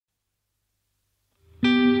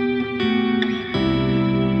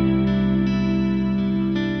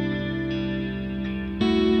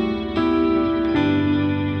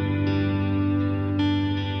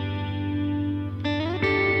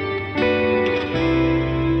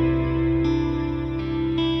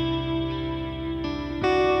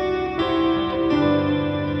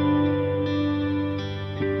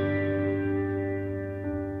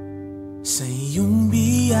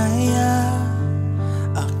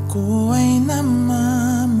Ako ay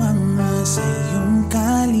namamanga sa iyong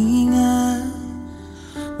kalinga.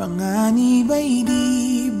 Panganib ay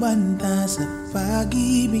di banta sa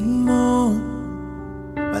pag-ibig mo.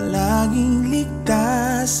 Palaging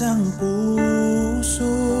ligtas ang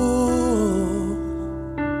puso.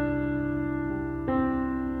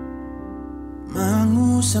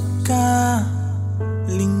 Mangusap ka,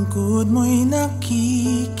 lingkod mo'y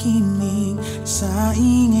nakikinig. Sa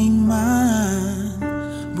ingay man,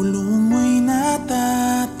 bulong mo'y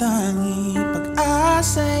natatangi.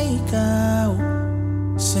 Pag-asa ikaw,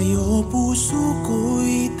 sa'yo puso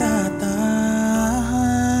ko'y tatahan.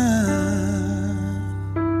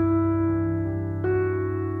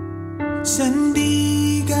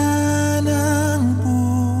 Sandigan ng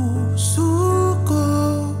puso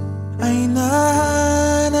ko ay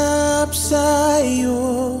nahanap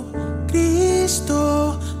sa'yo,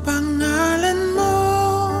 Kristo, pangalan mo,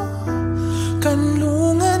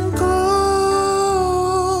 kanlungan ko,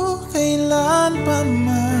 kailan pa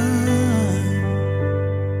man.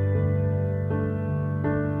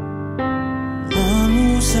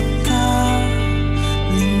 Mangusap ka,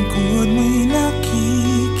 lingkod mo'y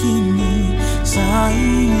nakikinig. Sa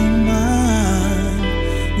ingay man,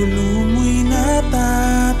 gulo mo'y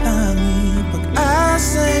natatangi.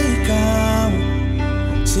 Pag-asa ikaw,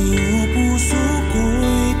 sa'yo puso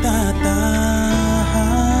ko'y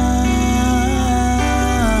tatahan.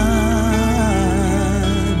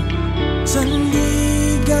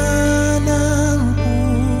 Sandigan ng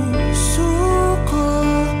puso ko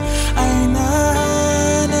ay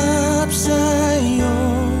nahanap sa'yo,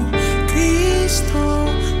 Kristo,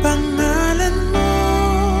 pangalan mo,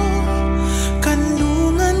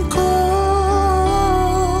 kanlungan ko.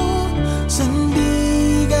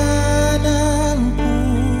 Sandigan ng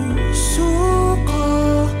puso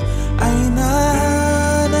ko ay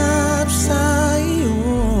nahanap sa'yo,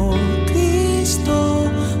 Kristo,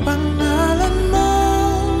 pangalan mo,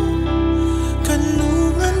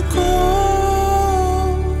 kanlungan ko,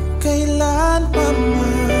 kailan pa man.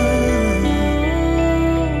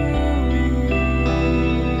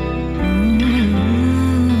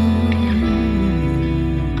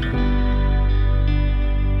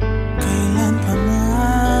 Kailan pa man.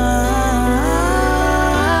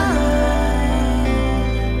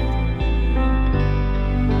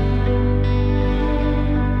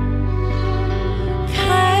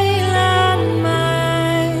 Kailan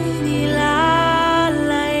may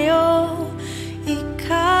nilalayo,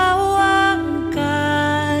 ikaw ang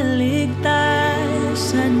kaligtasan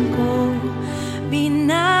ko.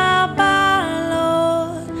 Binabalot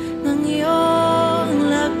ng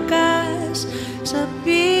iyong lakas, sa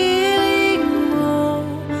piling mo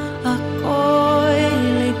ako'y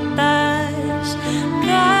ligtas.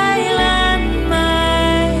 Kailan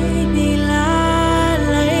may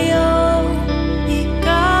nilalayo,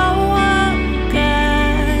 ikaw ang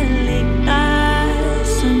kaligtasan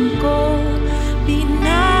ko.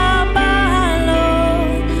 Binabalot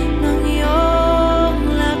ng iyong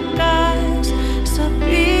lakas, sa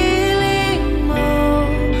piling mo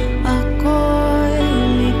ako'y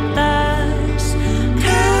ligtas.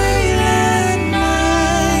 Kailan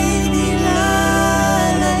may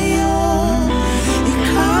nilalayo,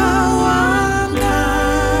 ikaw ang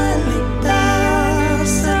kaligtasan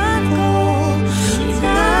ko.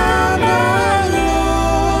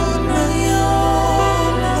 Binabalot ng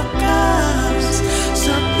iyong lakas,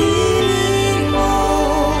 sa piling mo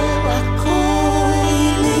ako'y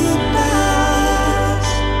ligtas.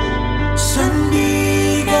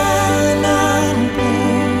 Sandigan ng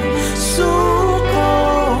puso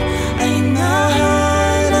ko ay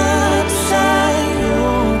nahanap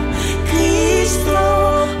sa'yo, Kristo,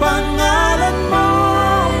 pangalan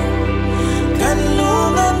mo,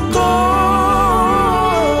 kanlungan ko.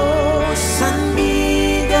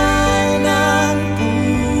 Sandigan ng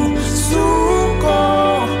puso ko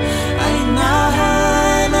ay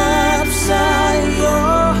nahanap sa'yo,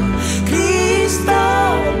 Kristo,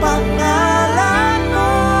 pangalan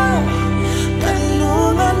mo,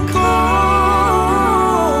 kanlungan ko,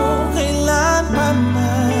 kailan pa man.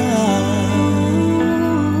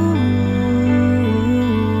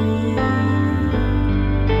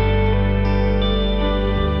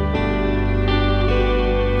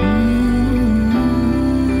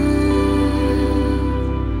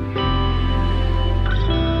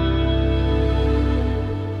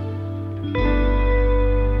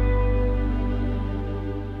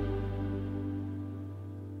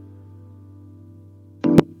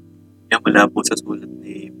 Yan mula po sa sulat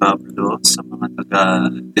ni Pablo sa mga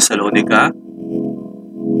taga-Thessalonica,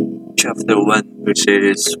 chapter 1,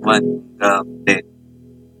 verses 1 hanggang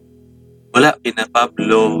 10. mula kina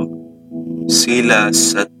Pablo,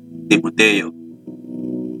 Silas at Timoteo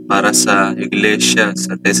para sa iglesia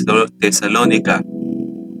sa Thessalonica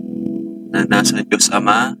na nasa Diyos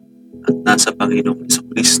Ama at nasa Panginoong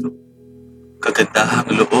Jesucristo.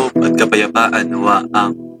 Kagandahang loob at kapayapaan nawa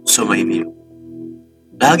ang sumainyo.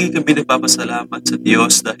 Lagi kami nagpapasalamat sa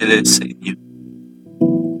Diyos dahil sa inyo.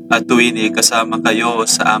 At tuwing kasama kayo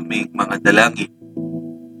sa aming mga dalangin,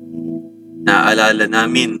 naalala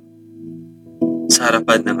namin sa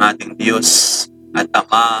harapan ng ating Diyos at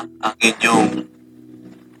Ama ang inyong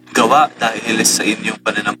gawa dahil sa inyong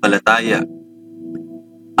pananampalataya,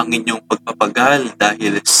 ang inyong pagpapagal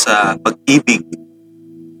dahil sa pag-ibig,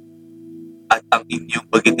 at ang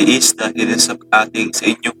inyong pag-itiis dahil sa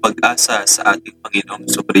inyong pag-asa sa ating Panginoong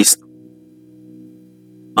Jesucristo.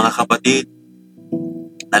 Mga kapatid,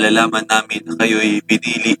 nalalaman namin na kayo'y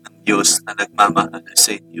pinili ng Diyos na nagmamahal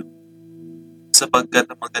sa inyo.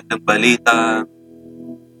 Sapagkat ang magandang balita,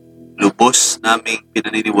 lubos naming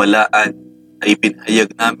pinaniniwalaan ay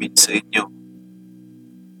pinahayag namin sa inyo,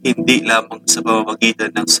 hindi lamang sa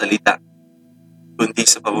pamamagitan ng salita, kundi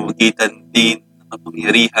sa pamamagitan din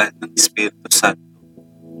kapangyarihan ng Espiritu Santo.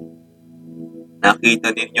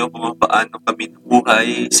 Nakita ninyo kung paano kami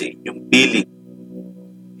nabuhay sa inyong piling.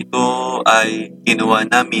 Ito ay ginawa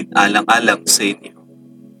namin alang-alang sa inyo.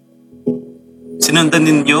 Sinundan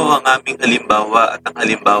ninyo ang aming halimbawa at ang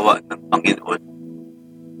halimbawa ng Panginoon.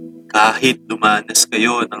 Kahit dumanas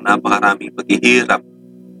kayo ng napakaraming paghihirap,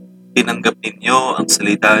 tinanggap ninyo ang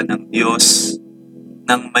salita ng Diyos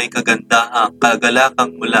ng may kagandahang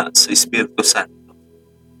kagalakang mula sa Espiritu Santo.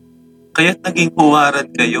 Kaya't naging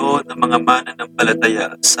huwaran kayo ng mga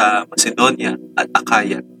mananampalataya sa Macedonia at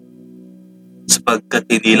Akaya,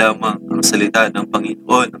 sapagkat hindi lamang ang salita ng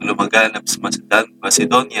Panginoon ang lumaganap sa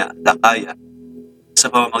Macedonia at Akaya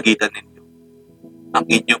sa pamamagitan ninyo. Ang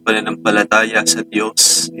inyong pananampalataya sa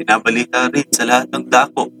Diyos inabalita rin sa lahat ng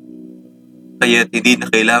dako, kaya't hindi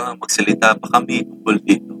na kailangang magsalita pa kami tungkol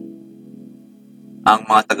dito. Ang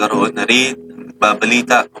mga taga-roon na rin ang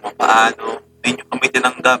nagbabalita kung paano ninyo kami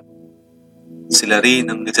tinanggap. Sila rin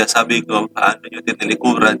ang nagsasabi kung paano nyo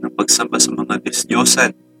tinalikuran ng pagsamba sa mga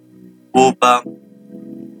Diyos-Diyosan upang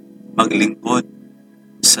maglingkod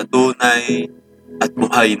sa tunay at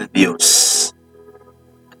buhay na Diyos.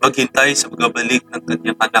 At maghintay sa pagbabalik ng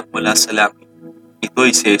kanyang anak mula sa langit. Ito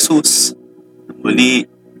ay si Jesus na muli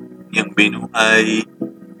niyang binuhay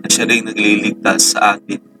na siya rin nagliligtas sa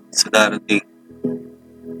atin sa darating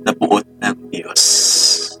na buot ng Diyos.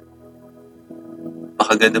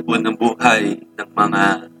 Pakaganda po ng buhay ng mga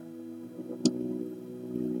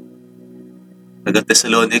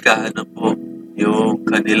taga-Thessalonica, yung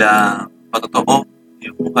kanilang patotoo,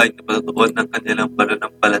 yung buhay na patotoo ng kanilang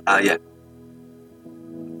pananampalataya.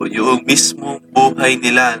 Yung mismong buhay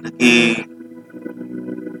nila naging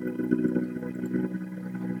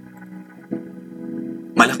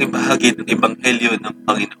malaking bahagi ng Ebanghelyo ng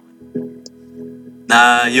Panginoon.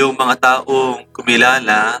 Na yung mga taong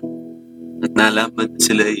kumilala at nalaman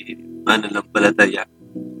sila ay mananampalataya,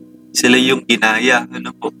 sila yung ginaya,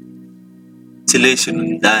 sila yung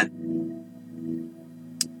sinundan.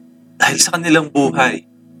 Dahil sa kanilang buhay,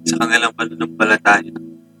 sa kanilang pananampalataya,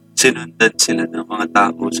 sinundan sila ng mga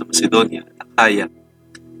tao sa Macedonia at Akaya.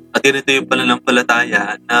 At ganito yung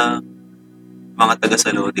pananampalataya ng mga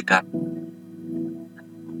taga-Thessalonica.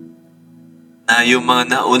 Na yung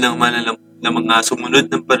mga naunang na mga sumunod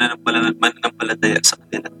ng pananampalataya sa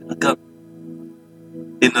kanila, talagang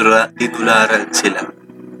tinularan sila.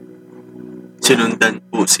 Sinundan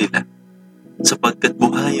po sila. Sapagkat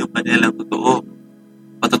buhay yung kanilang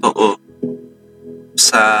patotoo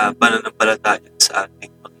sa pananampalataya sa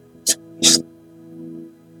ating Panginoon Jesucristo.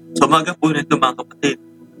 So umaga po nito mga kapatid,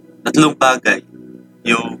 3 bagay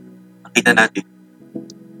yung nakita natin.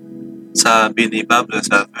 Sabi ni Pablo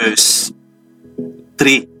sa verse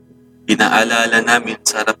 3, pinaalala namin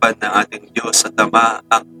sa harapan ng ating Diyos at Ama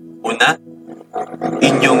ang una,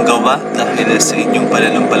 inyong gawa dahil sa inyong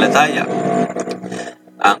pananampalataya,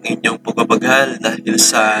 ang inyong pagbabaghal dahil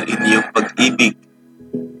sa inyong pag-ibig,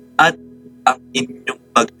 at ang inyong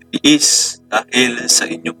pagtitiis dahil sa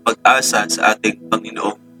inyong pag-asa sa ating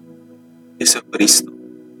Panginoong Jesucristo.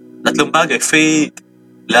 3 bagay, faith,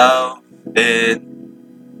 love, and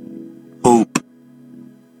hope.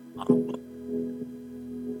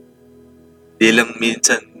 Di lang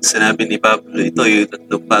minsan sinabi ni Pablo ito, yung 3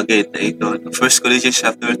 bagay na ito. 1 Corinthians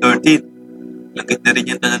chapter 13, langkit na rin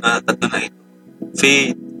yung tatlo na ito.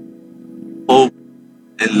 Faith, hope,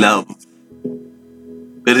 and love.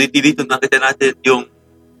 Pero dito nakita natin yung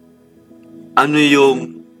ano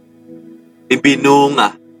yung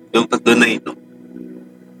ibinunga yung 3 na ito.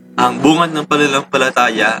 Ang bunga ng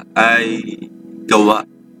pananampalataya ay gawa.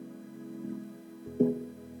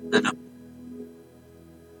 Ano?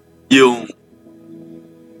 Yung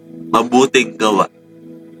mabuting gawa.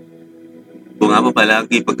 Kung nga pa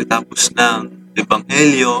palagi pagkatapos ng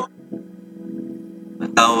Ebanghelyo,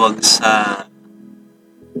 ang tawag sa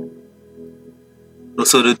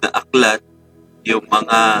susunod na aklat, yung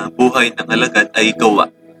mga buhay ng alagad ay gawa.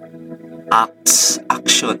 Acts,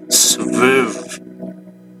 actions, verb.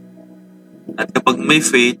 At kapag may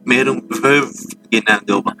faith, merong verb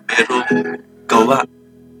ginagawa, merong gawa.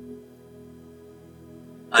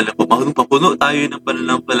 Alam mo, mapuno tayo ng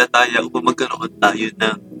pananampalataya upang magkaroon tayo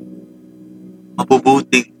ng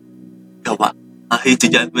mabubuting gawa. Kahit si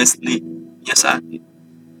John Wesley niya sa atin.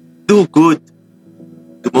 Do good.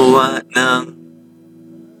 Gumawa ng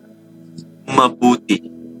mabuti.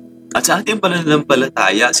 At sa ating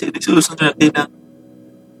pananampalataya, sinusunod natin ng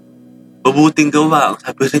mabuting gawa. Ang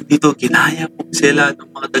sabi rin dito, ginaya po sila ng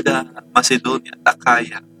mga taga-Macedonia at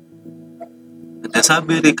Akaya. At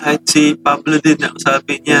nasabi rin, kahit si Pablo din, ang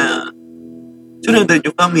sabi niya, sunundan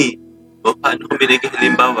niyo kami. O paano kami naging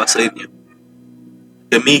halimbawa sa inyo?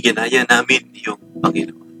 Kami, ginaya namin yung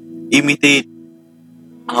Panginoon. Imitate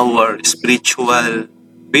our spiritual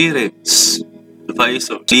parents,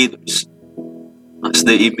 advisors, leaders, as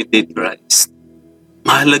they imitate Christ.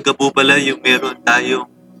 Mahalaga po pala yung meron tayong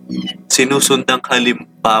sinusundang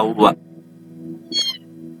halimbawa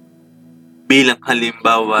bilang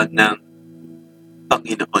halimbawa ng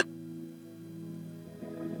Panginoon.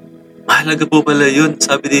 Mahalaga po pala yun.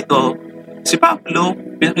 Sabi dito, si Pablo,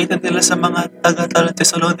 pinakita nila sa mga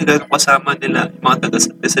taga-Thessalonica, kasama nila, mga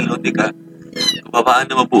taga-Thessalonica, kung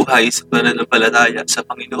paano mabuhay sa pananampalataya sa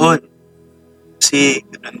Panginoon. Kasi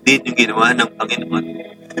ganoon din yung ginawa ng Panginoon.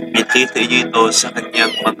 Pinakita niyo ito sa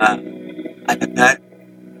kanyang mga alagad,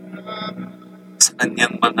 sa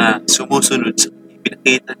kanyang mga sumusunod sa kanya.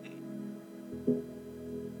 Pinakita niya.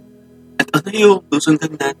 At ano yung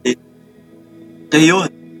susundan natin? Ngayon,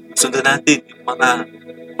 susundan natin yung mga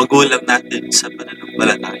magulang natin sa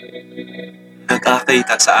pananampalataya.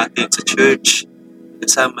 Nagkakita sa atin sa church,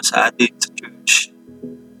 kasama sa atin sa church.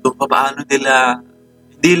 Kung paano nila,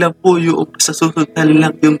 hindi lang po yung sa susunod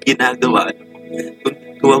lang yung ginagawa,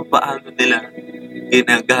 kundi kung paano nila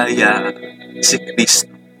ginagaya si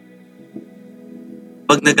Kristo.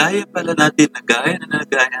 Pag nagaya pala natin, nagaya,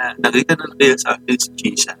 nakita na kayo sa atin si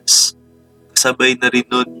Jesus. Kasabay na rin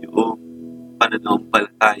nun yung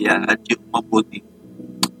pananampalataya at yung mabuting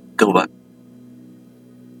gawa.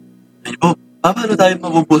 Ano po, paano tayo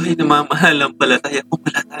mabubuhay na mamahalampalataya kung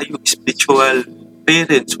wala tayong spiritual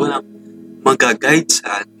parents, walang mag-guide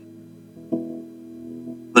sa atin,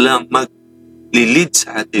 walang mag-lead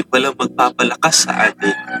sa atin, walang magpapalakas sa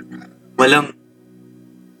atin, walang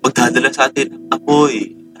magdadala sa atin ng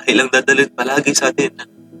apoy, dahil ang dadalhin palagi sa atin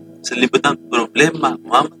sa libot ng problema,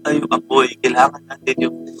 mamatay yung apoy, kailangan natin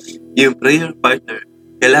yung prayer partner,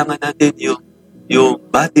 kailangan natin yung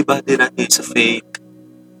body natin sa faith.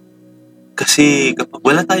 Kasi kapag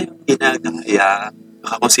wala tayong ginagaya,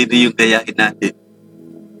 baka kung sino yung gayahin natin.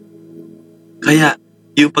 Kaya,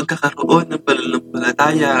 yung pagkakaroon ng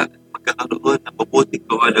pananampalataya, pagkakaroon ng mabuting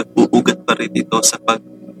gawa, nag-uugat pa rin ito sa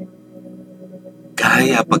pag-gaya,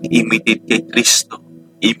 pag-imitate kay Kristo,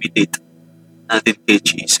 imitate natin kay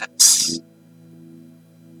Jesus.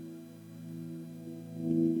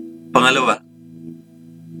 Pangalawa,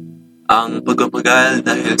 ang pagpapagal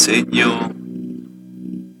dahil sa inyong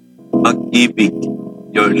pag-ibig,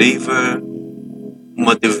 your labor,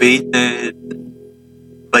 motivated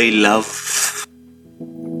by love.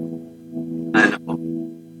 Ano po?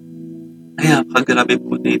 Kaya paggrabe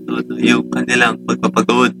po dito yung kanilang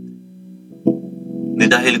pagpapagod. Hindi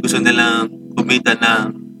dahil gusto nilang kumita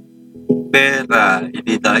ng pera,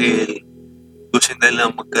 hindi dahil gusto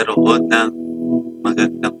nilang magkaroon ng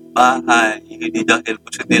magandang bahay, hindi dahil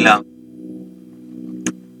gusto nilang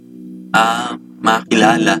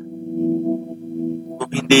makilala.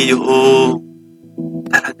 Kung hindi yung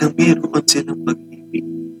talagang meron silang pag-ibig.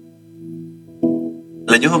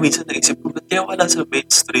 Alam nyo, minsan naisip ko, ba't kaya wala sa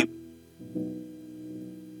mainstream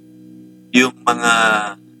yung mga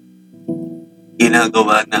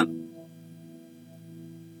ginagawa ng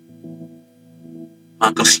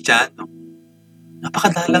mga Kristiyano?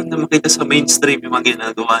 Napakadalang na makita sa mainstream yung mga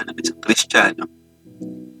ginagawa ng isang Kristiyano.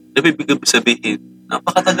 Ibig sabihin,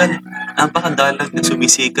 napakadalang na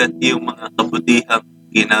sumisikat yung mga kabutihang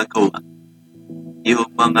ginagawa.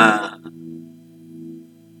 Yung mga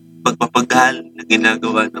pagpapagal na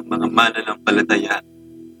ginagawa ng mga mananampalataya.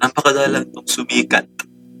 Napakadalang itong sumikat.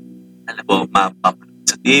 Alam mo, mapapanood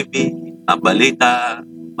sa TV, mabalita,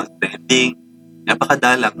 mag-trending,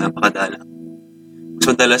 Napakadalang. Mas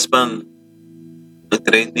madalas pang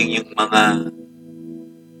trending yung mga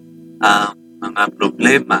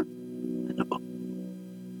problema. Ano po?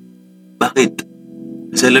 Bakit?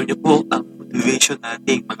 Kasi alam niyo po, ang motivation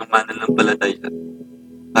nating mga mananampalataya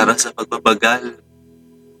para sa pagbabagal,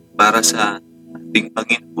 para sa ating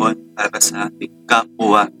Panginoon, para sa ating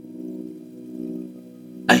kapwa,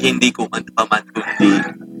 ay hindi kung ano pa man kundi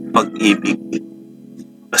pag-ibig.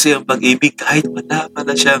 Kasi ang pag-ibig, kahit wala pa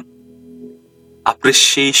na siyang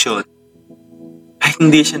appreciation, kahit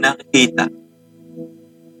hindi siya nakikita,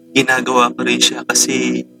 ginagawa pa rin siya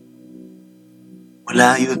kasi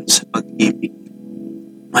wala yun sa pag-ibig.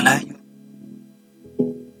 Wala yun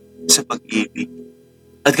sa pag-ibig.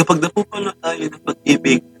 At kapag napupuno tayo ng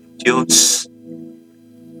pag-ibig ng Diyos,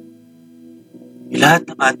 lahat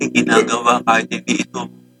ng ating ginagawa kahit hindi ito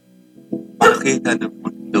makita ng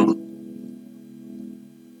mundo,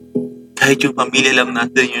 kahit yung pamilya lang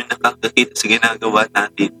natin yung nakakakita sa ginagawa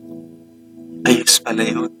natin, ayos pala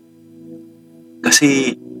yun.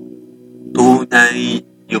 Kasi tunay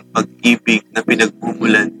yung pag-ibig na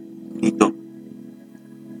pinagmumulan dito.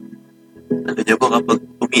 Ano niyo po, kapag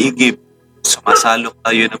umiigib, sumasalok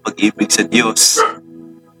tayo ng pag-ibig sa Diyos,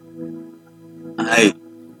 ay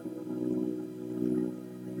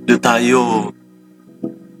doon tayo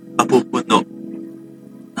mapupuno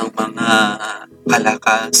ng mga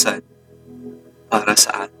kalakasan para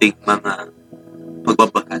sa ating mga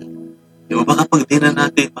pagbabahal. Di ba kapag di na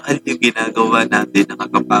natin mahal yung ginagawa natin,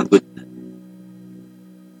 nakakapagod na.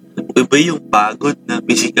 Iba yung pagod na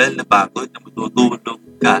physical na pagod na matutulog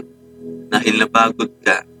ka dahil napagod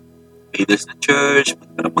ka. Leaders na church,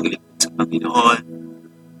 para maglingkod sa Panginoon.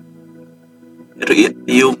 Pero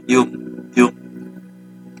yung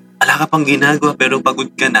wala ka pang ginagawa pero pagod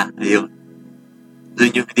ka na, ayun.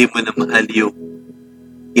 Doon yung hindi mo na mahal yung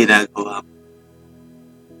ginagawa mo.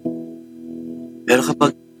 Pero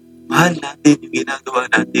kapag mahal natin yung ginagawa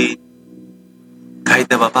natin, kahit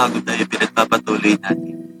napapagod tayo, pinagpapatuloy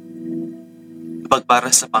natin. Kapag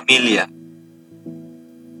para sa pamilya,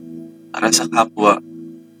 para sa kapwa,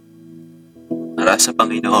 para sa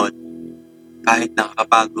Panginoon, kahit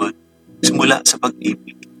nakakapagod, simula sa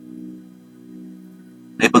pag-ibig,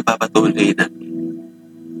 ay pagpapatuloy natin.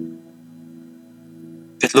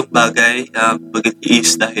 Katlong bagay,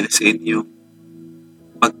 pag-itiis dahil sa inyong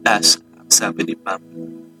pag-asa, ang sabi ni Papa.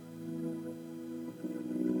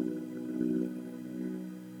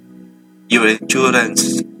 Your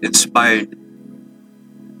endurance inspired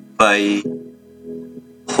by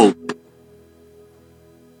hope.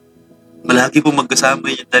 Malagi po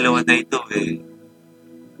magkasama yung dalawa na ito eh.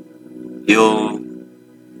 Yung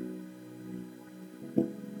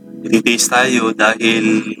ititaste tayo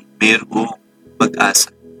dahil mayroong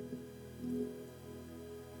pag-asa.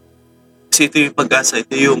 Kasi ito yung pag-asa,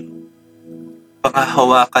 ito yung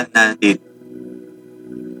pangahawakan natin.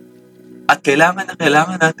 At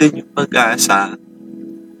kailangan natin yung pag-asa.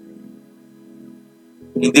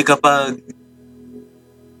 Hindi kapag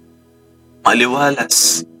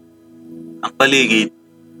maliwalas ang paligid,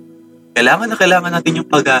 kailangan natin yung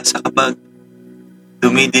pag-asa kapag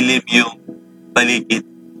dumidilim yung paligid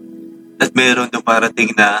at meron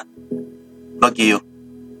dumarating na bagyo.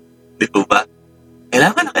 Di po ba?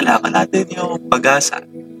 Kailangan natin yung pag-asa.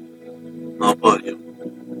 Opo, yung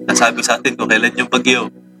nasabi sa atin kung kailan yung bagyo.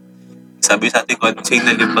 Sabi sa atin kung anong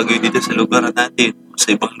signal yung bagyo dito sa lugar natin o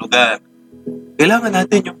sa ibang lugar. Kailangan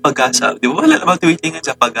natin yung pag-asa. Di ba wala namang tumitingin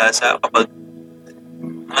sa pag-asa kapag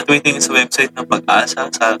tumitingin sa website ng pag-asa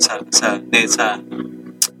sa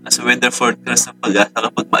weather forecast ng pag-asa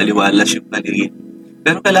kapag maaliwalas yung paligid.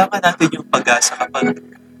 Pero kailangan natin yung pag-asa kapag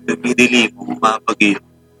dumidilim o bumabagyo.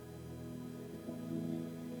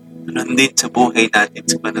 Ganun din sa buhay natin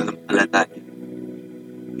sa pananampalataya.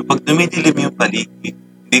 Kapag dumidilim yung paligid,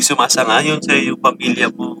 hindi sumasangayon sa iyong pamilya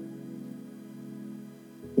mo,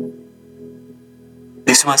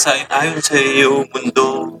 hindi sumasangayon sa iyong mundo,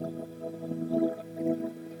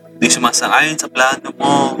 hindi sumasangayon sa plano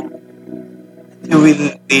mo, you will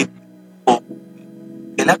need hope.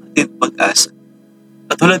 Kailangan din pag-asa.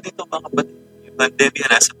 At tulad dito mga kapatid, yung pandemya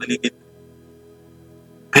nasa paligid.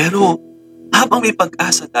 Pero habang may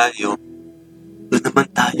pag-asa tayo, doon naman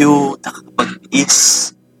tayo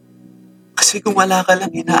nakakapag-tiis. Kasi kung wala ka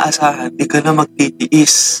lang inaasahan, di ka na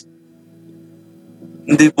magtitiis.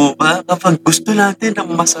 Hindi po ba? Kapag gusto natin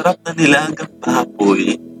ng masarap na nilagang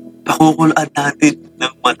baboy, pakukulaan natin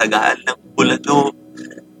ng matagal ng bulalo.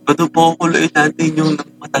 Pakukulaan natin yung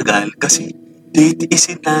ng matagal kasi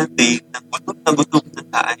titiisin natin na gutom na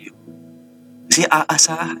tayo. Kasi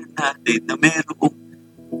aasahan natin na mayroong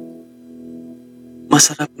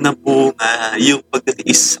masarap na bunga yung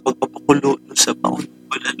pagtitiis sa pagpapakulo sa baon ng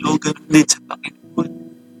bulalo. Ganun din sa Panginoon.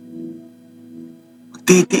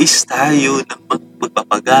 Magtitiis tayo ng mga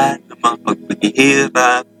pagpapagaan, ng mga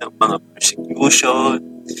pagpagihirap, ng mga persecution,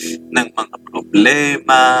 ng mga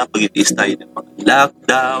problema, magtitiis tayo ng mga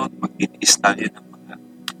lockdown, magtitiis tayo ng mga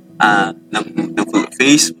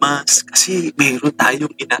face mask, kasi mayroon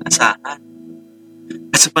tayong inaasahan.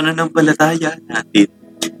 At sa pananampalataya natin,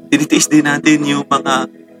 tinitiis din natin yung mga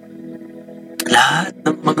lahat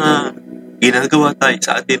ng mga ginagawa tayo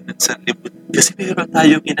sa atin ng sanlibutan, kasi mayroon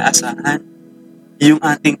tayong inaasahan yung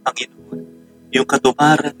ating Panginoon, yung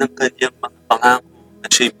katuparan ng kanyang mga pangako na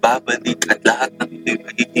siya'y babalik at lahat ng ito'y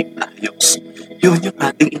magiging ayos. Yun yung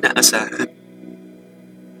ating inaasahan.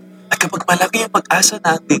 At kapag malaki yung pag-asa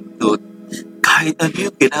natin doon, kahit ano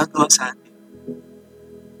yung ginagawa sa atin,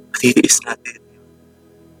 matitiis natin yun.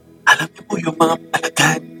 Alam niyo po yung mga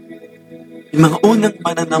palagad, yung mga unang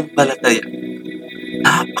mananampalataya,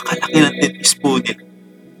 napakalaki ng titis po nila.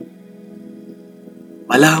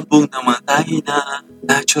 Wala pong namatay na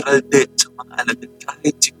natural death sa mga alagad.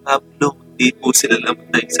 Kahit si Pablo, hindi po sila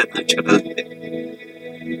namatay sa natural death.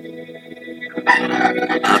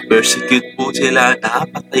 Persecute po sila,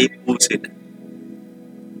 napatay po sila.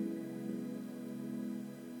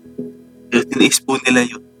 Pero tiniis po nila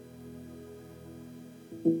yun.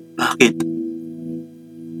 Bakit?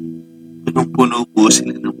 Punong-puno po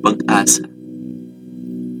sila ng pag-asa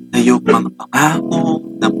na yung mga pangako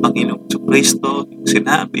ng Panginoong Kristo, yung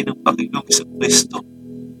sinabi ng Panginoong Kristo,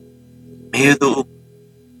 mayroong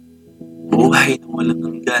buhay na walang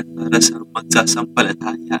hanggan para sa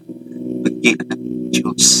magsasampalataya maging anak ng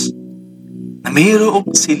Diyos. Na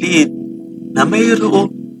mayroong silid, na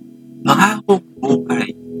mayroong pangakong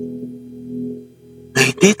buhay, na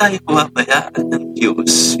hindi tayo pababayaan ng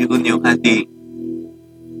Diyos. Yun yung ating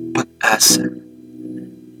pag-asa.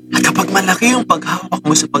 At kapag malaki yung paghawak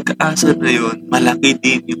mo sa pag-asa na yun, malaki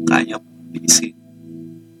din yung kaya mong bilisin.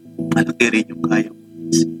 Malaki rin yung kaya mong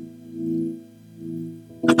bilisin.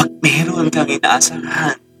 Kapag meron kang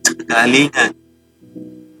inaasahan sa kagalingan,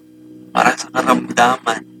 para sa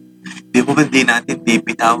karamdaman, di mo ba di natin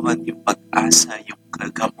bibitawan yung pag-asa, yung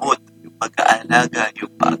kagamot, yung pag-aalaga,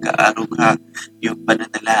 yung pag-aaruga, yung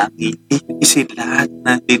pananalangin. Isin lahat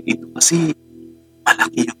natin ito kasi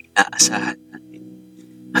malaki yung inaasahan natin.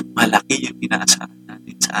 At malaki yung inaasahan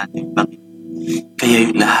natin sa ating Panginoon.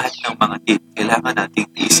 Kaya yung lahat ng mga kailangan nating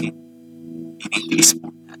tiisin, tinitiis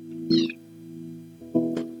mo natin.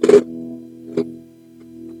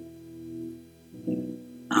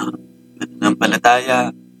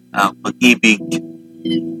 Pananampalataya, ang pag-ibig,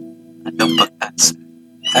 at ang pag-asa.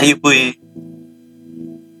 Tayo po'y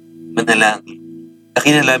manalangin.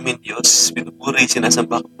 Dakina namin Diyos, pinupuri,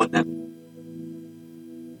 sinasamba po namin.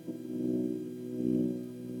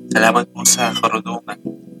 Salamat po sa karunungan,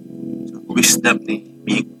 sa wisdom ni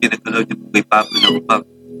Big, pinagkalaw niyo po kay Pablo na upang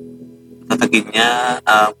tatagin niya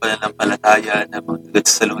ang pananampalataya ng mga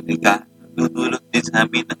taga-Tesalonica. Tutulot din sa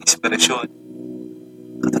amin ng inspirasyon,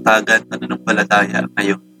 katatagan, pananampalataya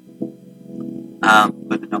ngayon. Ang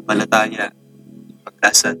pananampalataya,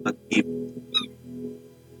 pag-asa at pag-ibig.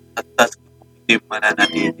 At ito'y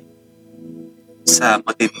mananatili sa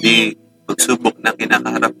matinding pagsubok na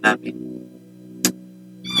kinakaharap namin.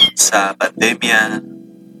 Sa pandemya,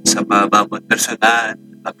 sa mga bawat personal,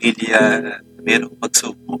 pamilya, mayroong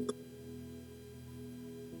pagsubok.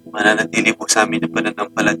 Mananatili po sa amin ang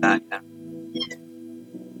pananampalataya.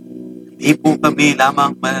 Hindi po kami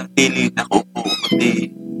lamang manatili na kupo,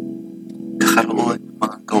 kundi kakaroon ng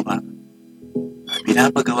mga gawa na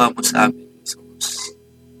pinapagawa mo sa amin, Jesus.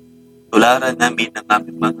 Tularan namin ang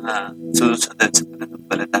aming mga susunod sa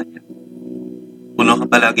pananampalataya. Puno ka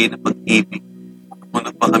palagi ng pag-ibig. Puno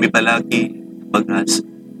pa kami palagi ng pag-asa.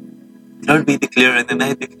 Lord, we declare and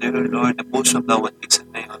I declare, Lord, na puso ang bawat isa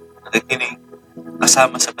ngayon. Nakikinig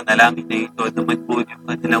kasama sa panalangin na ito, naman po yung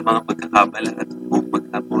kanilang mga pagkakabala at buong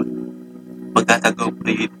maghapon. Magtatagaw po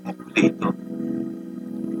rin po ito.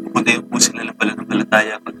 Pupuntayin po sila ng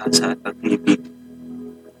pananampalataya, pag-asa at pag-ibig.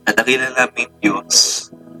 At nakilala namin Diyos,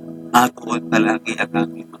 matuon palagi ang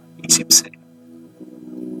aming mga isip sa iyo.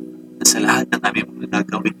 Na sa lahat ng aming mga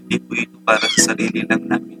gagawin, hindi po ito para sa sarili lang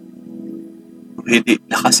namin. Kung hindi,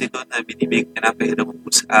 lakas ito na binibig na napahirapan po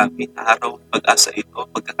sa amin, araw, pag-asa ito,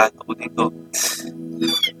 pagkakataon ito.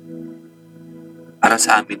 Para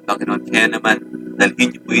sa amin, Panginoon. Kaya naman,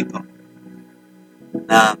 dalhin niyo po ito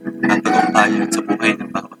na katagumpayan sa buhay ng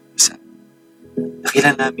bawat isa.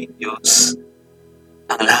 Nakilala namin, Diyos,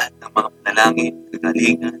 ang lahat ng mga panalangin,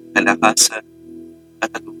 kagalingan, kalakasan,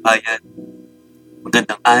 katagumpayan,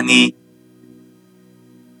 magandang ani,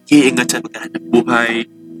 Mag-iingat sa paghahanap buhay,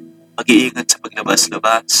 mag-iingat sa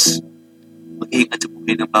paglabas-labas, mag-iingat sa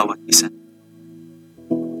buhay ng bawat isa.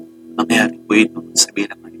 Mangyari po ito sa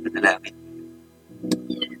bilang mga ipanalangin.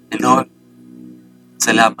 And Lord,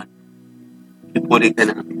 salamat. Pinupuri ka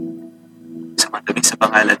namin sa matabi sa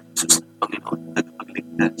pangalan ng Jesus ng Panginoon,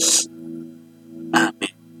 tagapagligtas.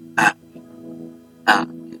 Amen. Amen.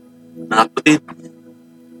 Amen. Mga kapatid,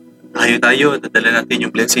 tayo, dadala natin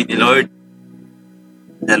yung blessing ni Lord.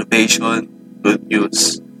 Salvation, good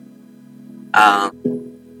news,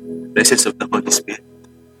 presence of the Holy Spirit.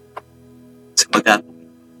 Sa magagawin.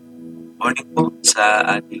 Morning po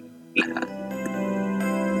sa ating lahat.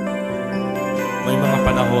 May mga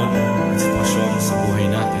panahon at sitwasyon sa buhay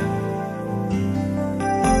natin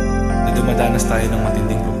na dumadanas tayo ng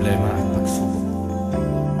matinding problema at pagsubok.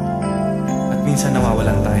 At minsan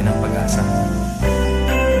nawawalan tayo ng pag-asa.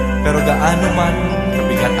 Pero gaano man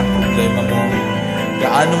kabigat ang problema mo,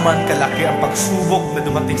 gaano man kalaki ang pagsubok na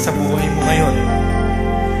dumating sa buhay mo ngayon,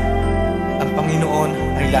 ang Panginoon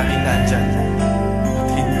ay laging nandyan at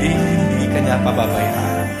hindi ka niya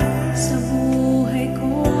pababayaan. Sa buhay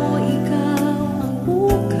ko, ikaw ang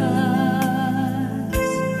bukas.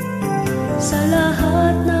 Sa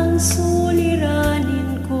lahat ng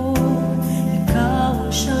suliranin ko, ikaw ang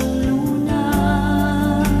siyang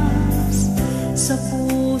lunas. Sa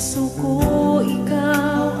puso ko,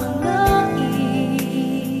 ikaw ang nais.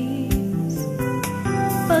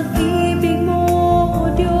 Pag-ibig mo, O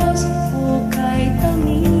Diyos, hukay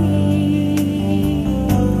tamis.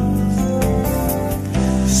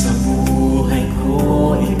 Sa buhay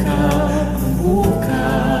ko, ikaw ang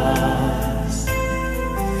bukas.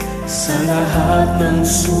 Sa lahat ng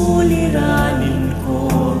suliranin ko,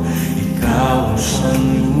 ikaw ang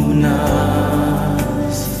siyang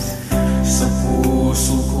lunas. Sa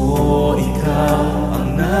puso ko, ikaw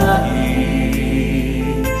ang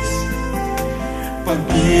nais.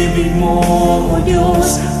 Pag-ibig mo, O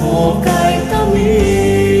Diyos, hukay tamis.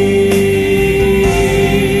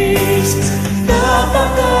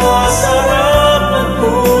 Napakasarap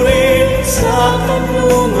magpuri sa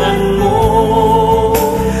kanlungan mo.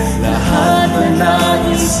 Lahat na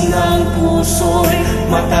nais ng puso'y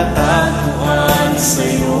matatagpuan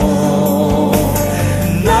sa'yo.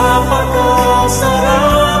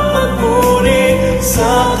 Napakasarap magpuri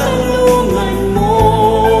sa kanlungan mo.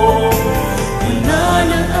 Wala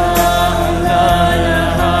nang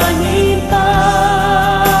aalalahanin pa.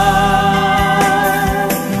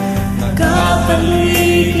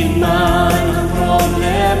 Nagkapaligid man ang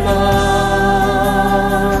problema,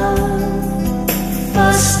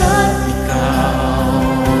 basta't ikaw,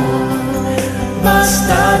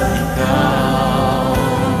 basta't ikaw,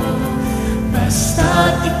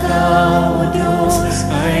 basta't ikaw, O Diyos,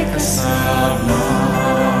 ay kasama.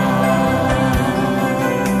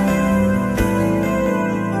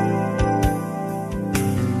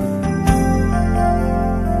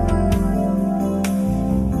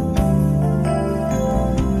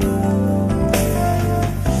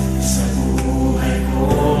 Sa buhay ko,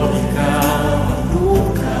 ikaw ang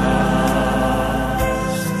bukas.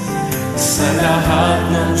 Sa lahat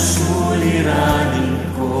ng suliranin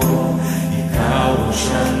ko, ikaw ang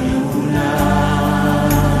siyang lunas.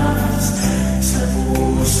 Sa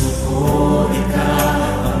puso ko,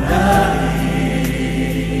 ikaw ang nais.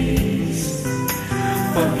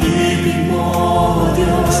 Pag-ibig mo, O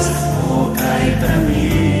Diyos, hukay tamis.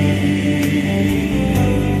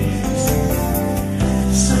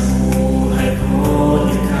 Sa buhay ko,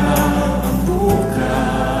 ikaw ang bukas.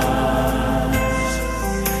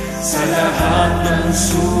 Sa lahat ng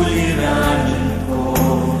suliranin ko,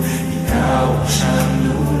 ikaw ang siyang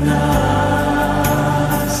lunas.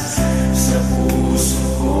 Sa puso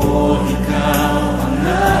ko, ikaw ang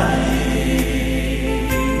nais.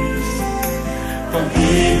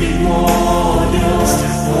 Pag-ibig mo, O Diyos,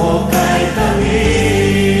 hukay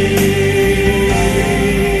tamis.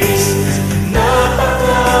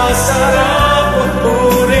 Napakasarap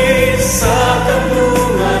magpuri sa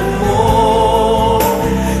kanlungan mo.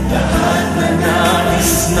 Lahat na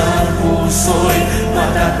nais ng puso'y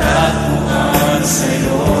matatagpuan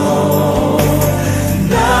sa'yo.